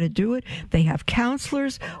tells you how to do it. They have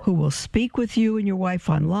counselors who will speak with you and your wife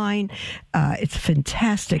online. It's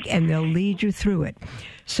fantastic, and they'll lead you through it.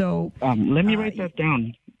 So let me write that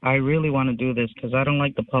down. I really want to do this because I don't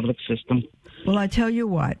like the public system. Well, I tell you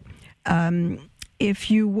what. If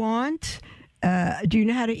you want, do you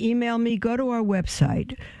know how to email me? Go to our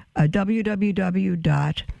website,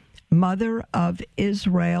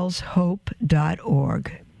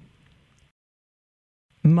 www.motherofisraelshope.org.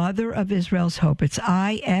 Mother of Israel's Hope. It's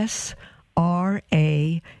ISRAELS,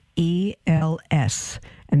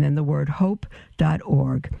 and then the word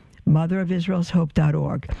hope.org.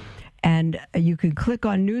 Motherofisraelshope.org. And you can click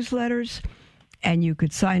on newsletters, and you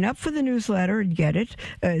could sign up for the newsletter and get it.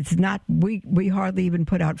 It's not, we hardly even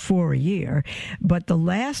put out 4 a year, but the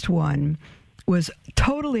last one was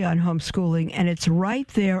totally on homeschooling, and it's right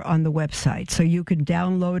there on the website. So you can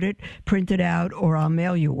download it, print it out, or I'll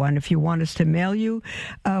mail you one. If you want us to mail you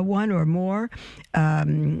one or more,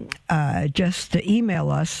 just email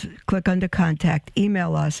us, click under contact,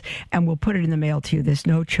 email us, and we'll put it in the mail to you. There's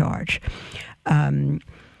no charge.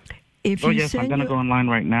 Yes, I'm going to go online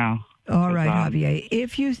right now. All right, Javier.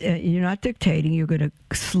 If you're not dictating, you're going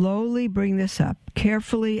to slowly bring this up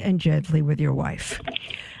carefully and gently with your wife.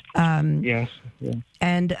 Yes.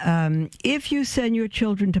 And if you send your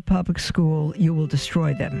children to public school, you will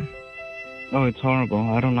destroy them. Oh, it's horrible.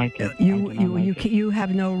 I don't like it. You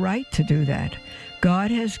have no right to do that. God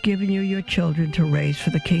has given you your children to raise for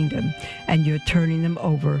the kingdom, and you're turning them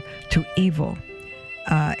over to evil.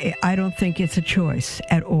 I don't think it's a choice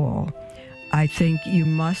at all. I think you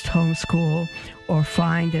must homeschool or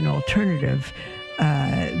find an alternative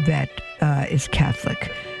that is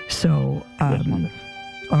Catholic. So,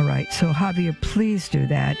 all right. So, Javier, please do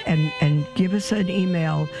that and give us an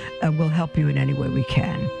email. We'll help you in any way we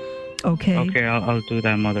can. Okay? Okay, I'll do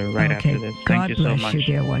that, Mother, right after this. Thank you so much. God bless you,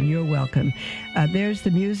 dear one. You're welcome. There's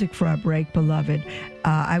the music for our break, beloved.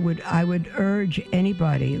 I would urge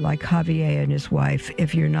anybody like Javier and his wife,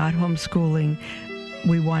 if you're not homeschooling,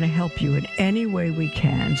 we want to help you in any way we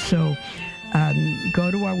can. So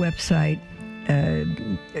go to our website,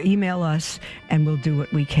 email us, and we'll do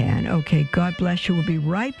what we can. Okay, God bless you. We'll be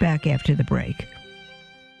right back after the break.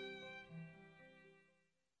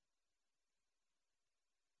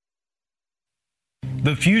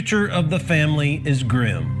 The future of the family is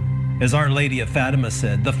grim. As Our Lady of Fatima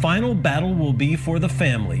said, the final battle will be for the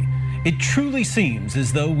family. It truly seems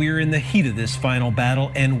as though we're in the heat of this final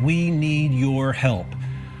battle, and we need your help.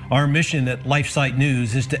 Our mission at LifeSite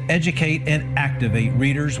News is to educate and activate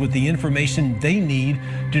readers with the information they need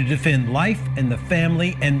to defend life and the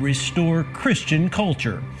family and restore Christian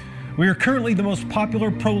culture. We are currently the most popular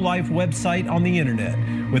pro-life website on the internet,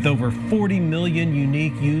 with over 40 million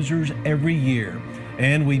unique users every year.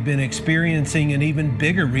 And we've been experiencing an even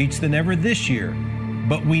bigger reach than ever this year.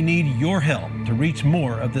 But we need your help to reach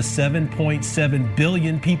more of the 7.7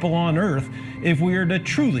 billion people on Earth if we are to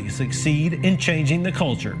truly succeed in changing the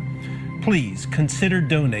culture. Please consider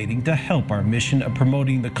donating to help our mission of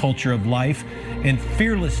promoting the culture of life and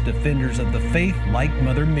fearless defenders of the faith like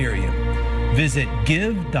Mother Miriam. Visit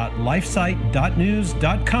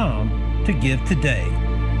give.lifesite.news.com to give today.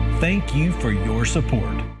 Thank you for your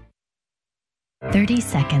support. 30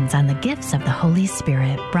 seconds on the gifts of the Holy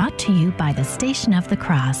Spirit, brought to you by the Station of the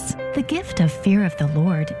Cross. The gift of fear of the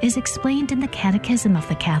Lord is explained in the Catechism of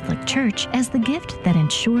the Catholic Church as the gift that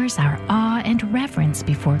ensures our awe and reverence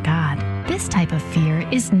before God. This type of fear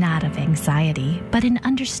is not of anxiety, but in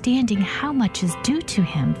understanding how much is due to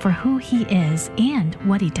Him for who He is and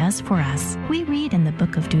what He does for us. We read in the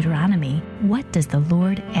book of Deuteronomy, "What does the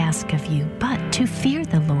Lord ask of you but to fear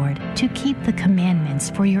the Lord, to keep the commandments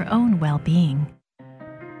for your own well-being?"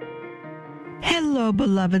 Hello,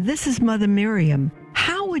 beloved. This is Mother Miriam.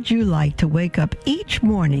 How would you like to wake up each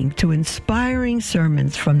morning to inspiring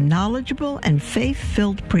sermons from knowledgeable and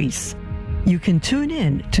faith-filled priests? You can tune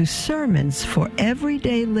in to Sermons for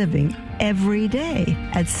Everyday Living every day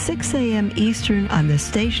at 6 a.m. Eastern on the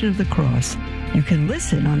Station of the Cross. You can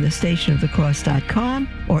listen on the stationofthecross.com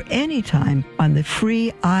or anytime on the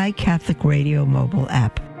free iCatholic Radio mobile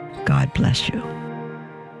app. God bless you.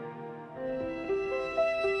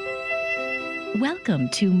 Welcome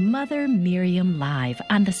to Mother Miriam Live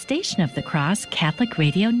on the Station of the Cross Catholic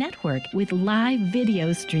Radio Network, with live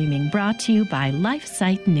video streaming brought to you by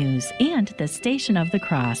LifeSite News and the Station of the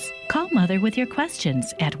Cross. Call Mother with your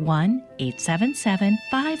questions at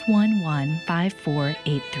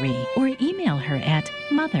 1-877-511-5483 or email her at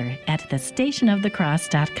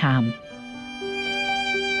mother@thestationofthecross.com.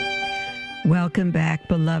 Welcome back,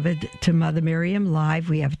 beloved, to Mother Miriam Live.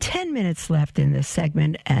 We have 10 minutes left in this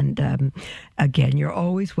segment, and again, you're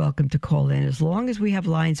always welcome to call in as long as we have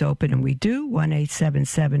lines open, and we do,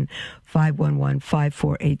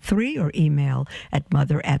 1-877-511-5483, or email at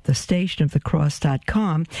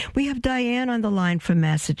mother@thestationofthecross.com. We have Diane on the line from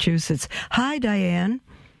Massachusetts. Hi, Diane.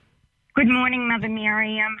 Good morning, Mother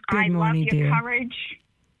Miriam. Good morning, love your dear. courage.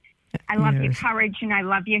 I love your courage, and I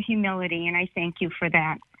love your humility, and I thank you for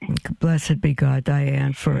that. Blessed be God,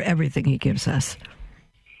 Diane, for everything He gives us.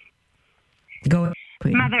 Go ahead,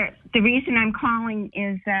 please. Mother, the reason I'm calling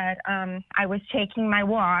is that I was taking my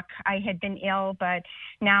walk. I had been ill, but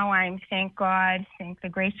now thank God, thank the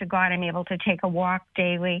grace of God, I'm able to take a walk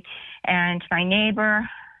daily. And my neighbor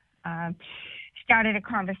started a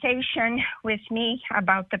conversation with me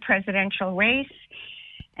about the presidential race.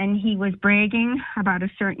 And he was bragging about a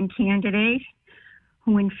certain candidate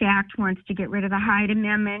who, in fact, wants to get rid of the Hyde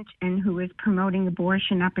Amendment and who is promoting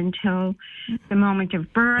abortion up until the moment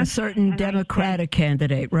of birth. A certain Democratic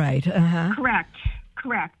candidate, right? Uh-huh.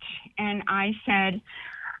 Correct. And I said,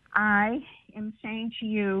 I am saying to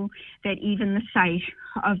you that even the sight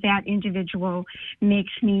of that individual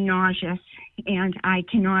makes me nauseous, and I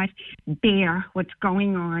cannot bear what's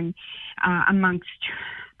going on amongst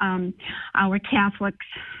our Catholics.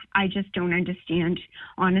 I just don't understand,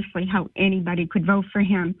 honestly, how anybody could vote for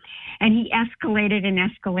him. And he escalated and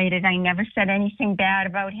escalated. I never said anything bad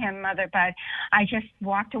about him, Mother, but I just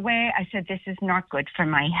walked away. I said, this is not good for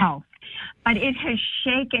my health. But it has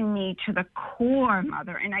shaken me to the core,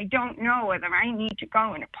 Mother, and I don't know whether I need to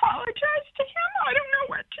go and apologize to him. I don't know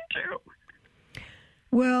what to do.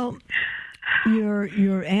 Well,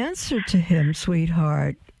 your answer to him,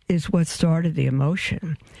 sweetheart, is what started the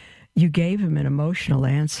emotion. You gave him an emotional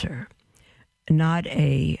answer, not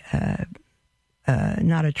a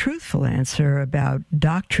not a truthful answer about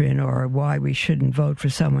doctrine or why we shouldn't vote for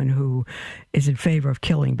someone who is in favor of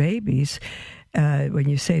killing babies. When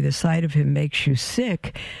you say the sight of him makes you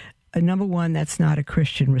sick, number one, that's not a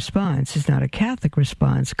Christian response. It's not a Catholic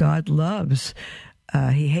response. God loves,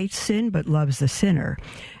 he hates sin, but loves the sinner.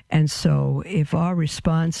 And so if our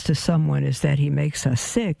response to someone is that he makes us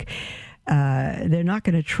sick, they're not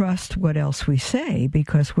going to trust what else we say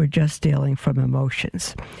because we're just dealing from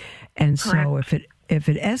emotions. And so if it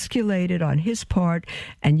escalated on his part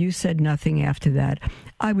and you said nothing after that,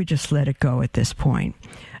 I would just let it go at this point.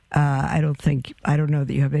 I don't know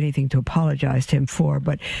that you have anything to apologize to him for,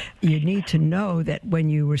 but you need to know that when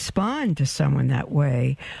you respond to someone that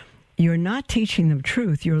way, you're not teaching them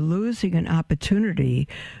truth. You're losing an opportunity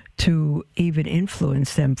to even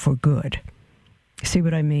influence them for good. See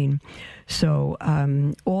what I mean? So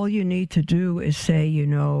all you need to do is say,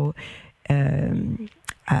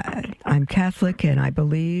 I'm Catholic and I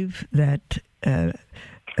believe that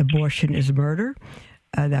abortion is murder.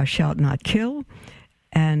 Thou shalt not kill.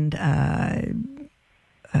 And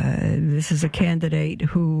this is a candidate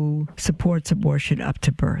who supports abortion up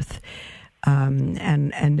to birth.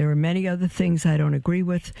 And there are many other things I don't agree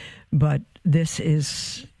with, but this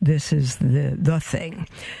is the thing.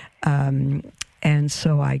 And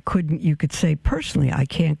so you could say personally, I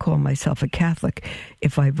can't call myself a Catholic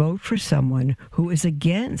if I vote for someone who is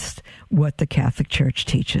against what the Catholic Church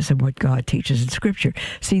teaches and what God teaches in Scripture.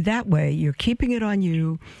 See, that way you're keeping it on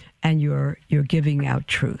you and you're giving out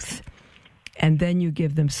truth. And then you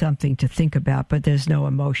give them something to think about, but there's no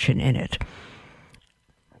emotion in it.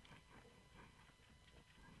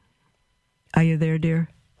 Are you there, dear?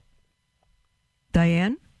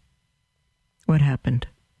 Diane? What happened?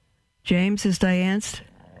 James, is Diane's?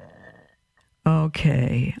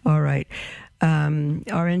 Okay, all right.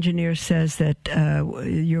 Our engineer says that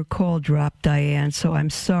your call dropped, Diane, so I'm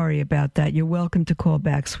sorry about that. You're welcome to call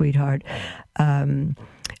back, sweetheart.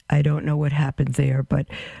 I don't know what happened there, but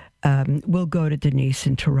we'll go to Denise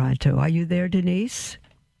in Toronto. Are you there, Denise?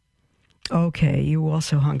 Okay, you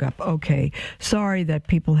also hung up. Okay, sorry that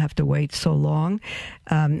people have to wait so long.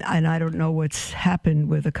 And I don't know what's happened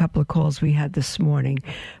with a couple of calls we had this morning,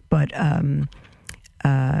 but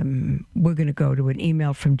we're going to go to an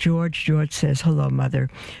email from George. George says, hello, Mother.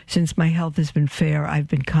 Since my health has been fair, I've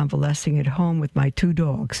been convalescing at home with my 2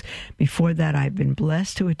 dogs. Before that, I've been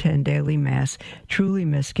blessed to attend daily Mass. Truly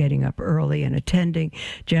miss getting up early and attending.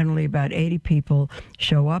 Generally, about 80 people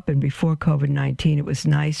show up, and before COVID-19, it was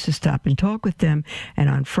nice to stop and talk with them. And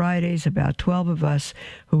on Fridays, about 12 of us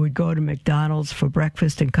who would go to McDonald's for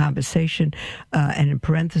breakfast and conversation. And in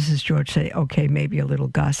parentheses, George said, okay, maybe a little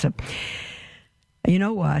gossip. You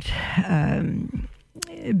know what?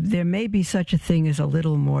 There may be such a thing as a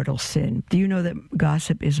little mortal sin. Do you know that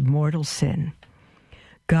gossip is mortal sin?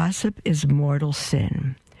 Gossip is mortal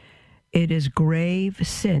sin. It is grave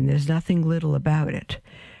sin. There's nothing little about it.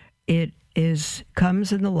 It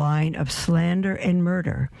comes in the line of slander and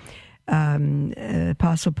murder.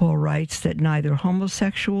 Apostle Paul writes that neither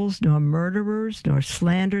homosexuals, nor murderers, nor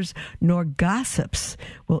slanderers, nor gossips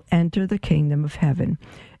will enter the kingdom of heaven.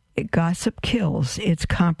 Gossip kills. It's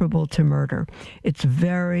comparable to murder. It's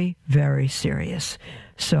very, very serious.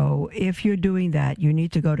 So if you're doing that, you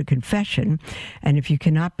need to go to confession. And if you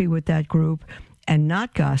cannot be with that group and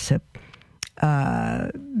not gossip,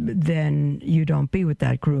 then you don't be with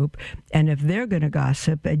that group. And if they're going to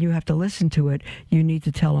gossip and you have to listen to it, you need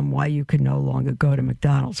to tell them why you can no longer go to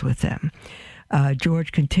McDonald's with them.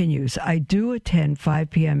 George continues, I do attend 5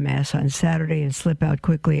 p.m. Mass on Saturday and slip out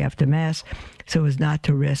quickly after Mass so as not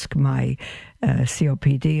to risk my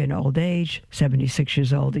COPD in old age, 76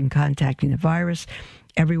 years old, in contacting the virus.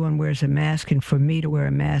 Everyone wears a mask, and for me to wear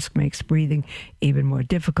a mask makes breathing even more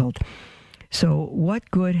difficult. So what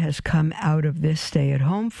good has come out of this stay at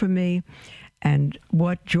home for me? And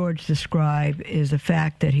what George described is the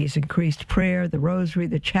fact that he's increased prayer, the rosary,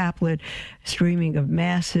 the chaplet, streaming of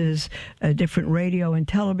masses, different radio and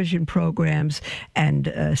television programs,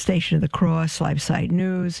 and Station of the Cross, LifeSite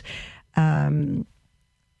News. And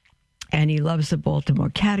he loves the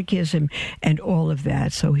Baltimore Catechism and all of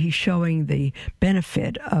that. So he's showing the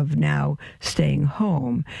benefit of now staying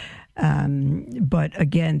home. But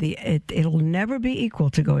again, it'll never be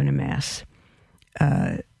equal to going to Mass.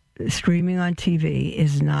 Streaming on TV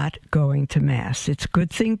is not going to Mass. It's a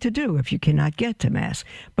good thing to do if you cannot get to Mass,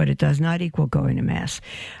 but it does not equal going to Mass.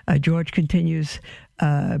 George continues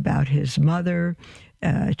about his mother,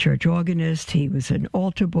 church organist. He was an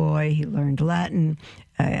altar boy. He learned Latin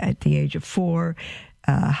at the age of 4,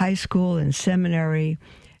 high school and seminary,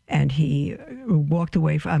 and he walked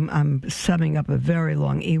away I'm summing up a very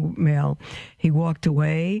long email. He walked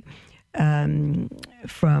away from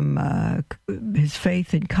his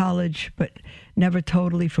faith in college, but never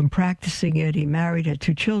totally from practicing it. He married, had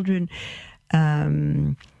 2 children.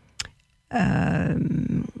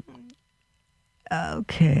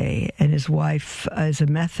 Okay, and his wife is a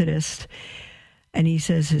Methodist, and he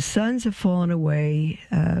says his sons have fallen away,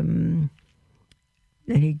 and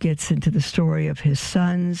he gets into the story of his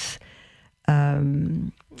sons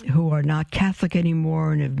who are not Catholic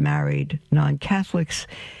anymore and have married non-Catholics.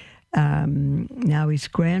 Now he's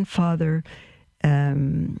grandfather,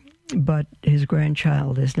 but his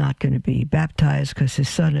grandchild is not going to be baptized because his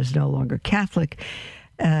son is no longer Catholic.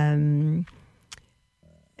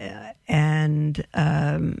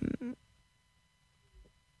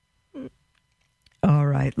 All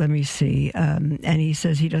right, let me see. And he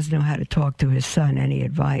says he doesn't know how to talk to his son. Any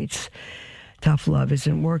advice? Tough love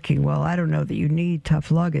isn't working. Well, I don't know that you need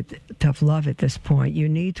tough love at this point. You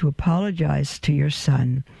need to apologize to your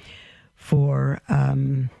son for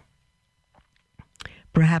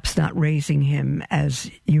perhaps not raising him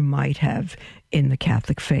as you might have in the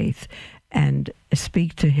Catholic faith, and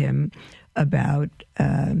speak to him about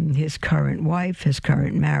his current wife, his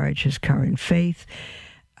current marriage, his current faith,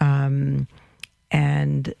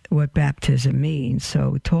 and what baptism means.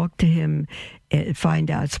 So talk to him,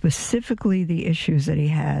 find out specifically the issues that he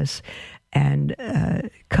has, and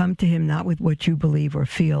come to him not with what you believe or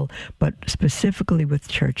feel, but specifically with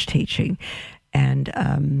church teaching, and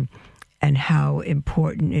how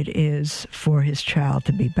important it is for his child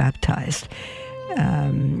to be baptized.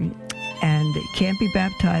 And can't be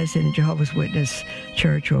baptized in a Jehovah's Witness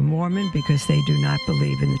church or Mormon because they do not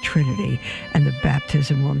believe in the Trinity, and the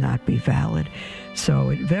baptism will not be valid. So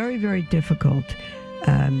it's very, very difficult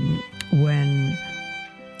when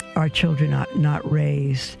our children are not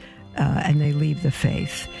raised and they leave the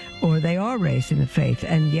faith, or they are raised in the faith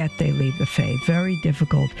and yet they leave the faith. Very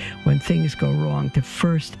difficult when things go wrong to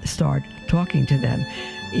first start talking to them.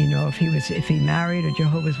 You know, if he married a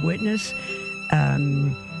Jehovah's Witness,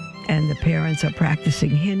 and the parents are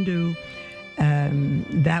practicing Hindu,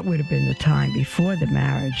 that would have been the time before the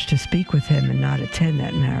marriage to speak with him and not attend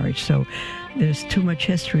that marriage. So there's too much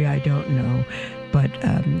history I don't know, but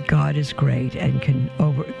God is great and can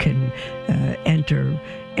enter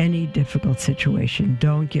any difficult situation.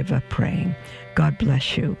 Don't give up praying. God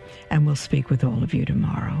bless you, and we'll speak with all of you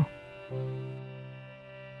tomorrow.